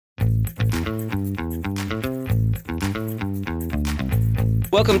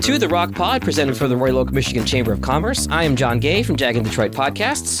Welcome to The Rock Pod, presented for the Royal Oak, Michigan Chamber of Commerce. I am John Gay from Jag and Detroit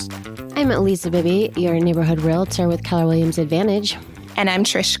Podcasts. I'm Lisa Bibby, your neighborhood realtor with Keller Williams Advantage. And I'm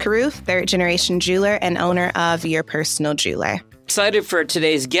Trish Caruth, third-generation jeweler and owner of Your Personal Jeweler. Excited for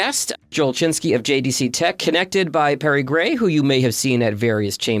today's guest, Joel Chinsky of JDC Tek, connected by Perry Gray, who you may have seen at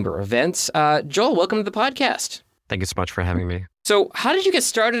various chamber events. Joel, welcome to the podcast. Thank you so much for having me. So how did you get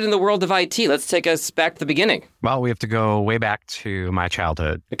started in the world of IT? Let's take us back to the beginning. Well, we have to go way back to my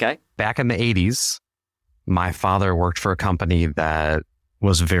childhood. Okay. Back in the 80s, my father worked for a company that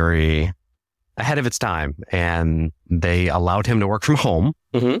was very ahead of its time, and they allowed him to work from home,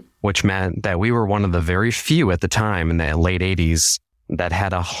 which meant that we were one of the very few at the time in the late 80s that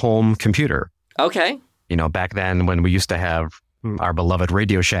had a home computer. Okay. You know, back then when we used to have our beloved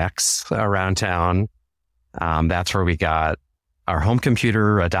Radio Shacks around town, that's where we got our home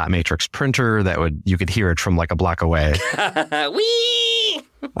computer, a dot matrix printer you could hear it from like a block away. Whee!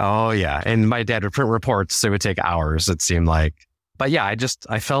 Oh, yeah. And my dad would print reports. It would take hours, it seemed like. But yeah,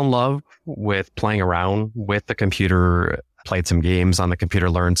 I fell in love with playing around with the computer, played some games on the computer,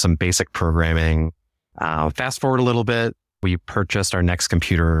 learned some basic programming. Fast forward a little bit, we purchased our next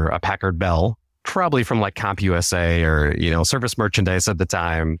computer, a Packard Bell, probably from like CompUSA or, Service Merchandise at the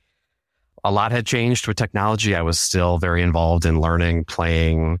time. A lot had changed with technology. I was still very involved in learning,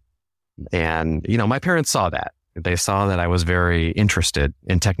 playing. And, my parents saw that. They saw that I was very interested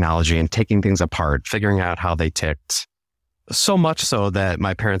in technology and taking things apart, figuring out how they ticked. So much so that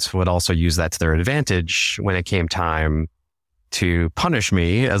my parents would also use that to their advantage when it came time to punish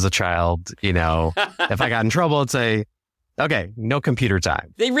me as a child. If I got in trouble, it'd say, okay, no computer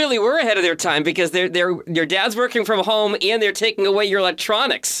time. They really were ahead of their time because your dad's working from home and they're taking away your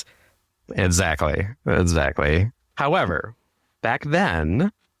electronics. Exactly. However, back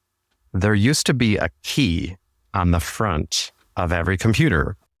then, there used to be a key on the front of every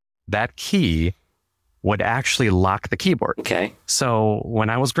computer. That key would actually lock the keyboard. Okay. So when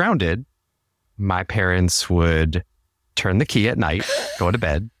I was grounded, my parents would turn the key at night, go to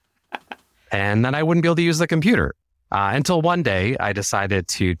bed, and then I wouldn't be able to use the computer. Until one day, I decided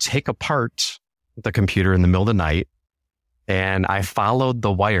to take apart the computer in the middle of the night, and I followed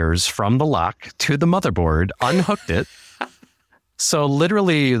the wires from the lock to the motherboard, unhooked it. So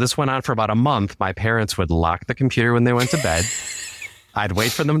literally, this went on for about a month. My parents would lock the computer when they went to bed. I'd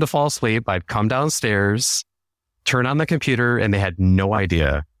wait for them to fall asleep. I'd come downstairs, turn on the computer, and they had no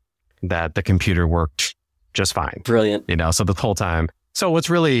idea that the computer worked just fine. Brilliant. So the whole time. So what's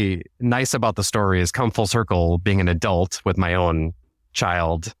really nice about the story is come full circle, being an adult with my own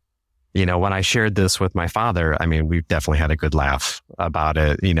child. When I shared this with my father, we definitely had a good laugh about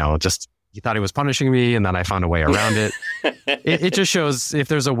it. Just he thought he was punishing me, and then I found a way around it. It just shows if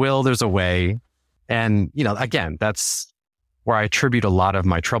there's a will, there's a way. And, again, that's where I attribute a lot of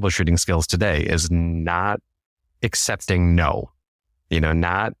my troubleshooting skills today is not accepting no,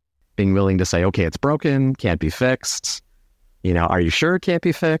 not being willing to say, okay, it's broken, can't be fixed. Are you sure it can't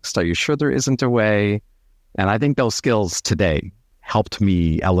be fixed? Are you sure there isn't a way? And I think those skills today helped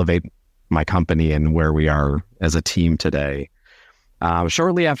me elevate my company and where we are as a team today.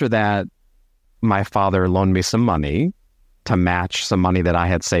 Shortly after that, my father loaned me some money to match some money that I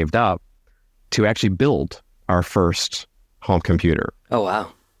had saved up to actually build our first home computer. Oh,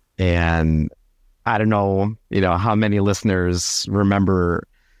 wow. And I don't know, how many listeners remember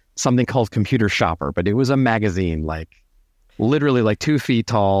something called Computer Shopper, but it was a magazine, literally 2 feet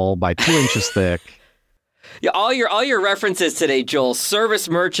tall by 2 inches thick. Yeah, all your references today, Joel, Service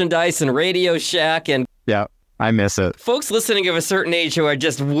Merchandise and Radio Shack, and yeah, I miss it. Folks listening of a certain age who are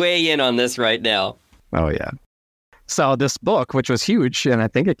just way in on this right now. Oh, yeah. So this book, which was huge, and I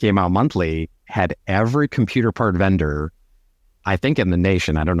think it came out monthly, had every computer part vendor, I think in the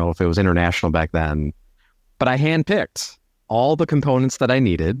nation. I don't know if it was international back then, but I handpicked all the components that I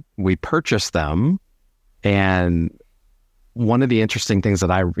needed. We purchased them. And one of the interesting things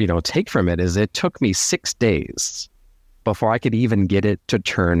that I, take from it is it took me 6 days before I could even get it to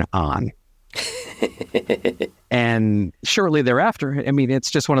turn on. And shortly thereafter,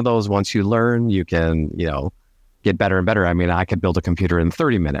 it's just one of those, once you learn, you can, get better and better. I could build a computer in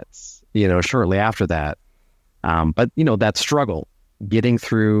 30 minutes, shortly after that. But that struggle, getting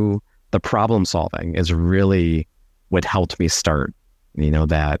through the problem solving is really what helped me start,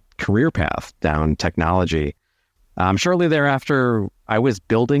 that career path down technology. Shortly thereafter, I was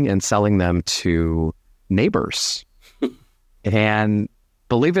building and selling them to neighbors. And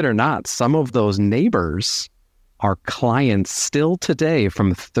believe it or not, some of those neighbors are clients still today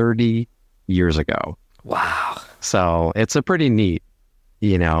from 30 years ago. Wow. So it's a pretty neat,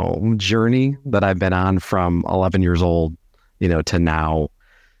 journey that I've been on from 11 years old, to now.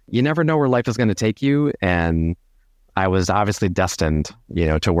 you never know where life is going to take you. And I was obviously destined,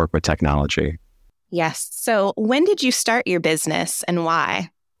 to work with technology. Yes. So when did you start your business and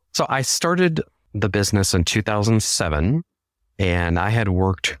why? So I started the business in 2007, and I had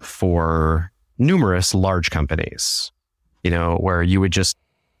worked for numerous large companies, where you would just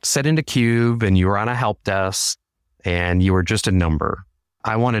sit in a cube and you were on a help desk and you were just a number.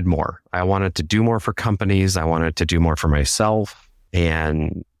 I wanted more. I wanted to do more for companies. I wanted to do more for myself.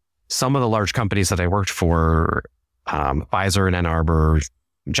 And some of the large companies that I worked for, Pfizer in Ann Arbor,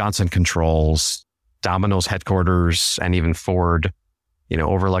 Johnson Controls, Domino's headquarters, and even Ford,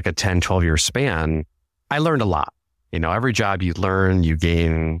 over like a 10, 12-year span, I learned a lot. Every job you learn, you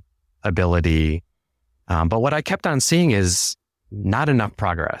gain ability. But what I kept on seeing is not enough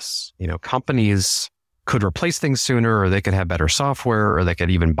progress. Companies could replace things sooner, or they could have better software, or they could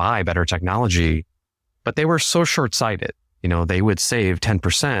even buy better technology. But they were so short-sighted. They would save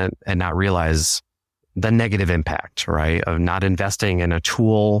 10% and not realize the negative impact, right, of not investing in a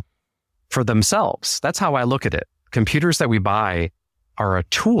tool for themselves. That's how I look at it. Computers that we buy are a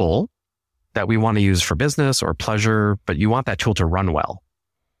tool that we want to use for business or pleasure, but you want that tool to run well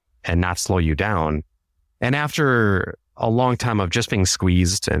and not slow you down. And after a long time of just being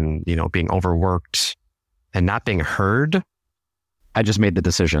squeezed and, being overworked and not being heard, I just made the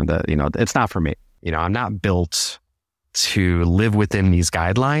decision that, it's not for me. I'm not built to live within these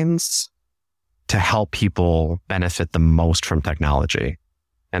guidelines to help people benefit the most from technology.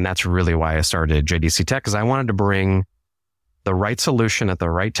 And that's really why I started JDC Tek, because I wanted to bring the right solution at the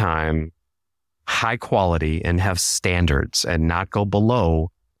right time, high quality, and have standards and not go below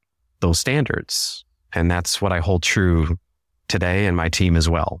those standards. And that's what I hold true today, and my team as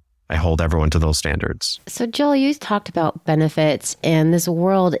well. I hold everyone to those standards. So Joel, you talked about benefits, and this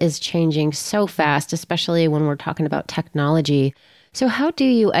world is changing so fast, especially when we're talking about technology. So how do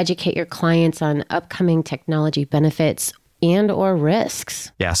you educate your clients on upcoming technology benefits and or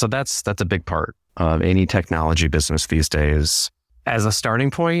risks? Yeah, so that's a big part of any technology business these days. As a starting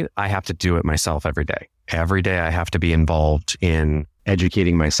point, I have to do it myself every day. Every day I have to be involved in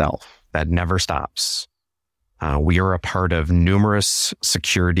educating myself. That never stops. We are a part of numerous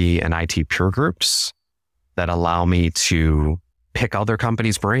security and IT peer groups that allow me to pick other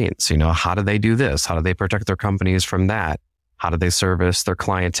companies' brains. How do they do this? How do they protect their companies from that? How do they service their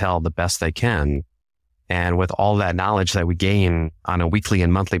clientele the best they can? And with all that knowledge that we gain on a weekly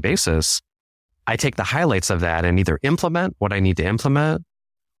and monthly basis, I take the highlights of that and either implement what I need to implement,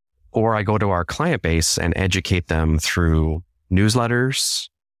 or I go to our client base and educate them through newsletters,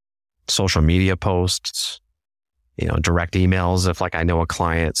 social media posts, direct emails. If I know a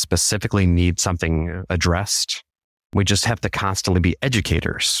client specifically needs something addressed, we just have to constantly be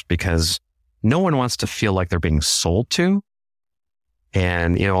educators because no one wants to feel like they're being sold to.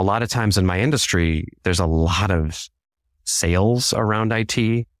 And, a lot of times in my industry, there's a lot of sales around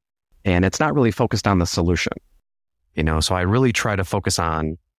IT, and it's not really focused on the solution. So I really try to focus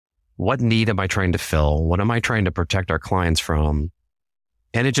on what need am I trying to fill? What am I trying to protect our clients from?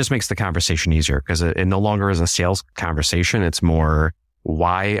 And it just makes the conversation easier because it no longer is a sales conversation. It's more,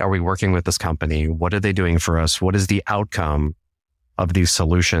 why are we working with this company? What are they doing for us? What is the outcome of these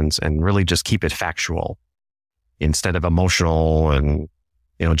solutions? And really just keep it factual instead of emotional and,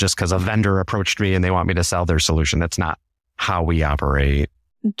 just because a vendor approached me and they want me to sell their solution. That's not how we operate.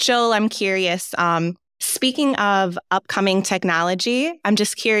 Joel, I'm curious. Speaking of upcoming technology, I'm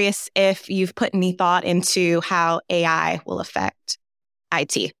just curious if you've put any thought into how AI will affect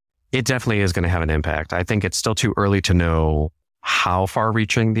IT. It definitely is going to have an impact. I think it's still too early to know how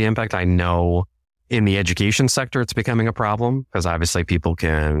far-reaching the impact. I know in the education sector, it's becoming a problem because obviously people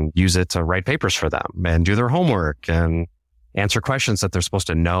can use it to write papers for them and do their homework and answer questions that they're supposed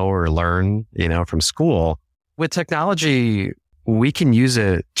to know or learn, from school. With technology, we can use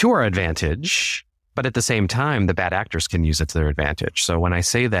it to our advantage, but at the same time, the bad actors can use it to their advantage. So when I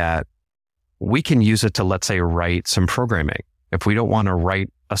say that, we can use it to, let's say, write some programming. If we don't want to write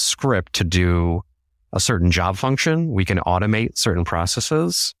a script to do a certain job function, we can automate certain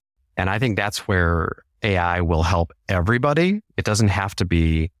processes. And I think that's where AI will help everybody. It doesn't have to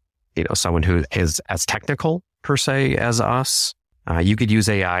be, someone who is as technical per se as us. You could use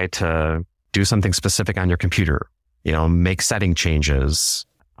AI to do something specific on your computer, make setting changes,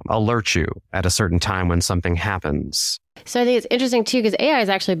 alert you at a certain time when something happens. So I think it's interesting too, because AI has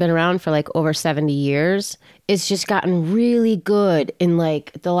actually been around for over 70 years. It's just gotten really good in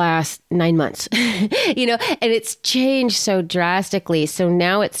the last 9 months, and it's changed so drastically. So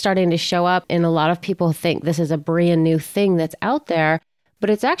now it's starting to show up and a lot of people think this is a brand new thing that's out there. but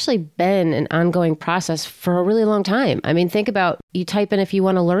it's actually been an ongoing process for a really long time. I mean, think about, you type in if you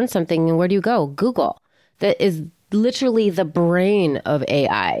want to learn something, and where do you go? Google. That is literally the brain of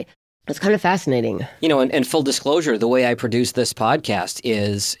AI. It's kind of fascinating. And full disclosure, the way I produce this podcast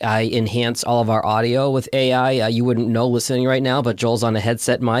is I enhance all of our audio with AI. You wouldn't know listening right now, but Joel's on a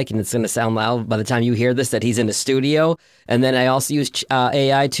headset mic, and it's going to sound loud by the time you hear this that he's in a studio. And then I also use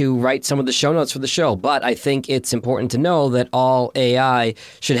AI to write some of the show notes for the show. But I think it's important to know that all AI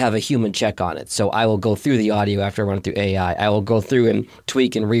should have a human check on it. So I will go through the audio after I run through AI. I will go through and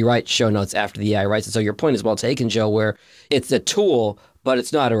tweak and rewrite show notes after the AI writes it. So your point is well taken, Joe, where it's a tool, but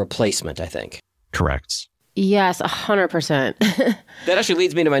it's not a replacement, I think. Correct. Yes, 100%. That actually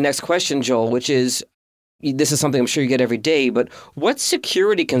leads me to my next question, Joel, which is, this is something I'm sure you get every day, but what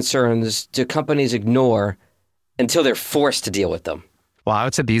security concerns do companies ignore until they're forced to deal with them? Well, I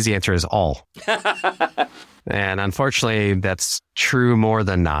would say the easy answer is all. And unfortunately, that's true more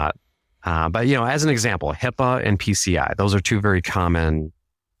than not. But, as an example, HIPAA and PCI, those are two very common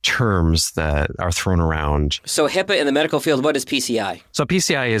terms that are thrown around. So HIPAA in the medical field, what is PCI? So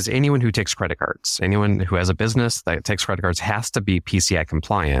PCI is anyone who takes credit cards. Anyone who has a business that takes credit cards has to be PCI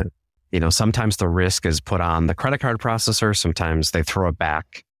compliant. Sometimes the risk is put on the credit card processor. Sometimes they throw it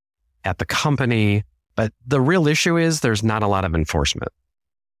back at the company. But the real issue is there's not a lot of enforcement.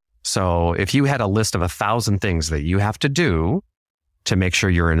 So if you had a list of 1,000 things that you have to do to make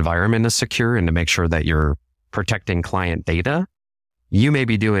sure your environment is secure and to make sure that you're protecting client data, you may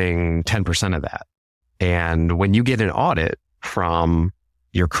be doing 10% of that. And when you get an audit from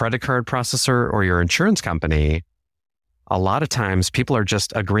your credit card processor or your insurance company, a lot of times people are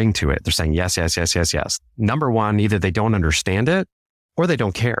just agreeing to it. They're saying, yes, yes, yes, yes, yes. Number one, either they don't understand it or they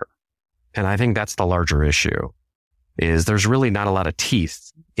don't care. And I think that's the larger issue, is there's really not a lot of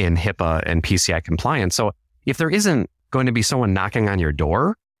teeth in HIPAA and PCI compliance. So if there isn't going to be someone knocking on your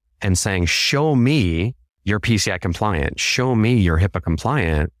door and saying, show me you're PCI compliant, show me you're HIPAA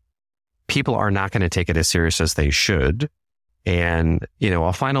compliant, people are not going to take it as serious as they should. And,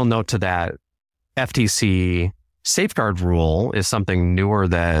 a final note to that, FTC safeguard rule is something newer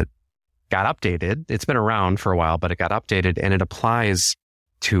that got updated. It's been around for a while, but it got updated, and it applies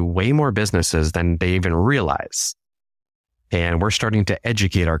to way more businesses than they even realize. And we're starting to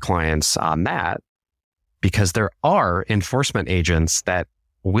educate our clients on that, because there are enforcement agents that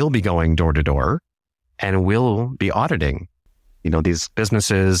will be going door to door and will be auditing, these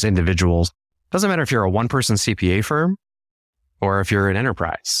businesses, individuals. Doesn't matter if you're a one-person CPA firm or if you're an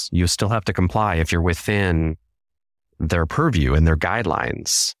enterprise, you still have to comply if you're within their purview and their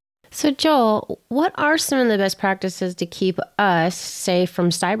guidelines. So Joel, what are some of the best practices to keep us safe from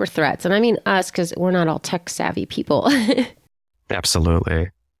cyber threats? And I mean us, because we're not all tech savvy people. Absolutely.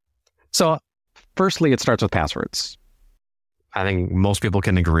 So firstly, it starts with passwords. I think most people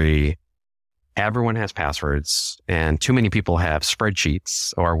can agree everyone has passwords, and too many people have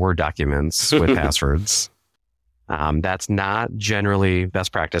spreadsheets or Word documents with passwords. That's not generally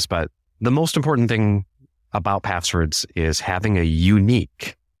best practice, but the most important thing about passwords is having a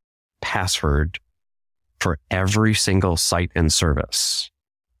unique password for every single site and service.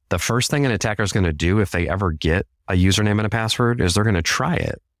 The first thing an attacker is going to do if they ever get a username and a password is they're going to try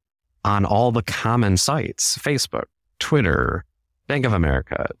it on all the common sites: Facebook, Twitter, Bank of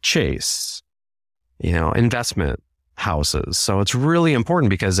America, Chase, investment houses. So it's really important,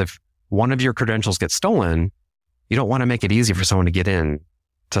 because if one of your credentials gets stolen, you don't want to make it easy for someone to get in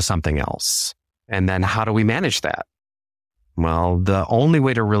to something else. And then how do we manage that? Well, the only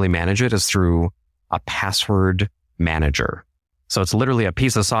way to really manage it is through a password manager. So it's literally a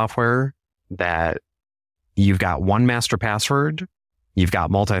piece of software that you've got one master password, you've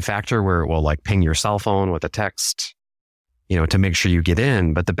got multi-factor where it will ping your cell phone with a text, to make sure you get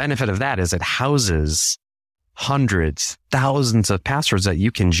in. But the benefit of that is it houses hundreds, thousands of passwords that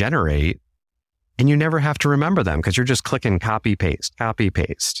you can generate, and you never have to remember them because you're just clicking copy, paste, copy,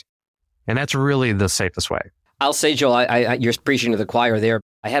 paste. And that's really the safest way. I'll say, Joel, you're preaching to the choir there.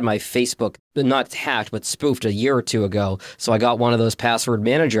 I had my Facebook not hacked, but spoofed a year or two ago. So I got one of those password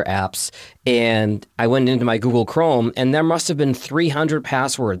manager apps, and I went into my Google Chrome, and there must have been 300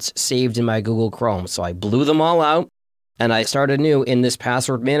 passwords saved in my Google Chrome. So I blew them all out, and I started new in this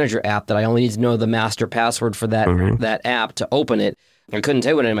password manager app that I only need to know the master password for that app to open it. I couldn't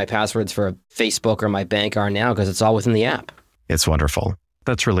tell you what any of my passwords for Facebook or my bank are now because it's all within the app. It's wonderful.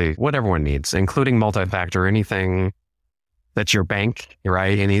 That's really what everyone needs, including multi-factor, anything that's your bank,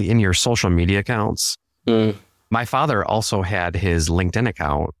 right? In your social media accounts. My father also had his LinkedIn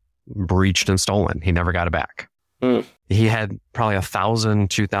account breached and stolen. He never got it back. He had probably 1,000,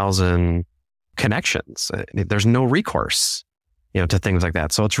 2,000 connections. There's no recourse. to things like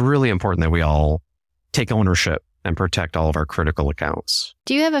that. So it's really important that we all take ownership and protect all of our critical accounts.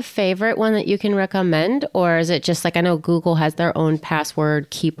 Do you have a favorite one that you can recommend? Or is it just like, I know Google has their own password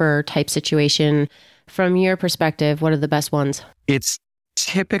keeper type situation. From your perspective, what are the best ones? It's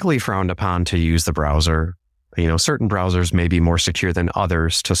typically frowned upon to use the browser. Certain browsers may be more secure than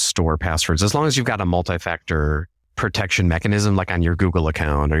others to store passwords. As long as you've got a multi-factor protection mechanism, like on your Google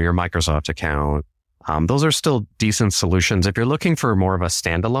account or your Microsoft account, those are still decent solutions. If you're looking for more of a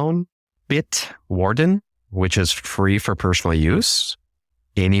standalone, Bitwarden, which is free for personal use,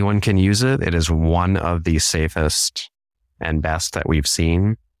 anyone can use it. It is one of the safest and best that we've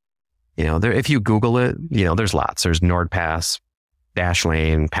seen. If you Google it, there's lots. There's NordPass,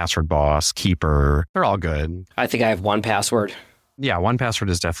 Dashlane, Password Boss, Keeper. They're all good. I think I have 1Password. Yeah, 1Password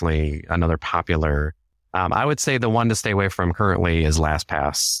is definitely another popular. I would say the one to stay away from currently is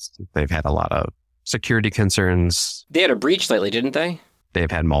LastPass. They've had a lot of security concerns. They had a breach lately, didn't they?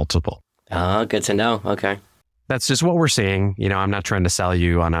 They've had multiple. Oh, good to know. Okay. That's just what we're seeing. I'm not trying to sell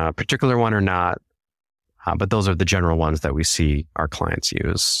you on a particular one or not, but those are the general ones that we see our clients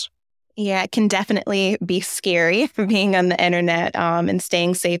use. Yeah, it can definitely be scary for being on the internet, and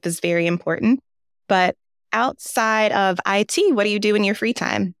staying safe is very important. But outside of IT, what do you do in your free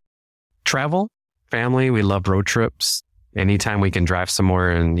time? Travel, family. We love road trips. Anytime we can drive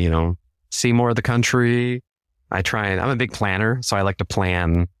somewhere and, see more of the country. I'm a big planner, so I like to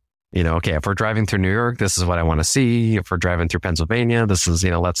plan, okay, if we're driving through New York, this is what I want to see. If we're driving through Pennsylvania, this is,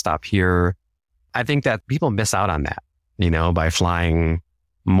 let's stop here. I think that people miss out on that, by flying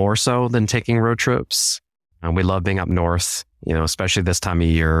more so than taking road trips. And we love being up north, especially this time of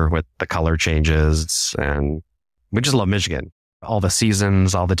year with the color changes. And we just love Michigan. All the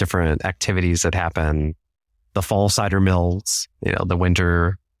seasons, all the different activities that happen, the fall cider mills, the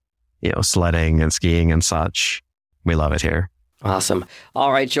winter, sledding and skiing and such. We love it here. Awesome.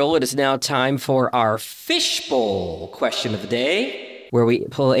 All right, Joel, it is now time for our fishbowl question of the day, where we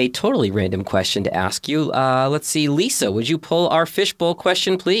pull a totally random question to ask you. Let's see, Lisa, would you pull our fishbowl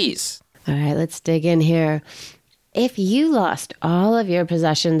question, please? All right, let's dig in here. If you lost all of your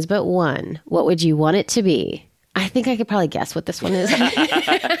possessions but one, what would you want it to be? I think I could probably guess what this one is.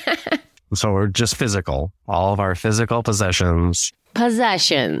 So we're just physical. All of our physical possessions.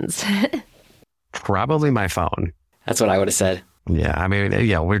 Possessions. Probably my phone. That's what I would have said. Yeah,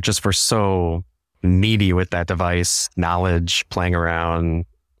 we're so needy with that device, knowledge, playing around,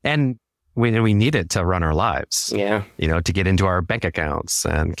 and we need it to run our lives. Yeah. To get into our bank accounts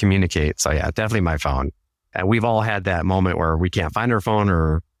and communicate. So yeah, definitely my phone. And we've all had that moment where we can't find our phone,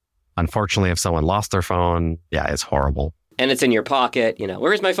 or unfortunately, if someone lost their phone, yeah, it's horrible. And it's in your pocket,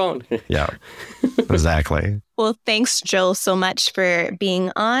 where's my phone? Yeah, exactly. Well, thanks, Joel, so much for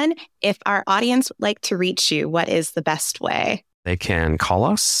being on. If our audience would like to reach you, what is the best way? They can call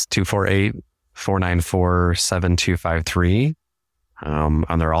us, 248-494-7253.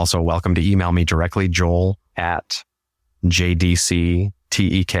 And they're also welcome to email me directly,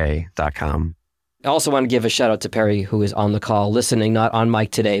 joel@jdctek.com. I also want to give a shout out to Perry, who is on the call listening, not on mic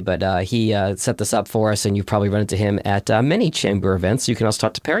today, but he set this up for us, and you've probably run into him at many chamber events. You can also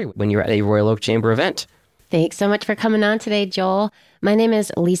talk to Perry when you're at a Royal Oak Chamber event. Thanks so much for coming on today, Joel. My name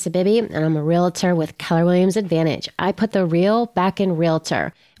is Lisa Bibby, and I'm a realtor with Keller Williams Advantage. I put the real back in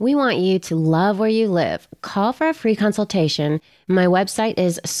realtor. We want you to love where you live. Call for a free consultation. My website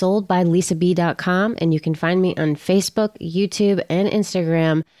is soldbylisab.com, and you can find me on Facebook, YouTube, and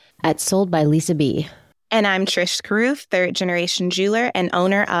Instagram at Sold by Lisa B. And I'm Trish Carruth, third-generation jeweler and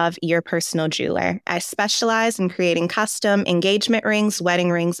owner of Your Personal Jeweler. I specialize in creating custom engagement rings,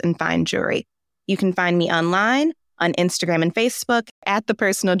 wedding rings, and fine jewelry. You can find me online on Instagram and Facebook at The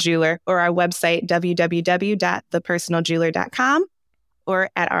Personal Jeweler, or our website, www.thepersonaljeweler.com, or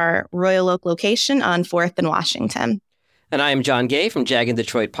at our Royal Oak location on 4th and Washington. And I am John Gay from Jag in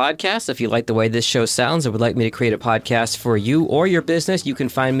Detroit Podcast. If you like the way this show sounds and would like me to create a podcast for you or your business, you can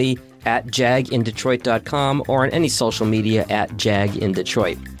find me at jagindetroit.com or on any social media at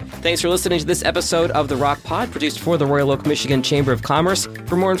jagindetroit. Thanks for listening to this episode of The Rock Pod, produced for the Royal Oak, Michigan Chamber of Commerce.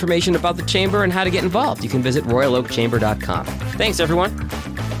 For more information about the Chamber and how to get involved, you can visit royaloakchamber.com. Thanks, everyone.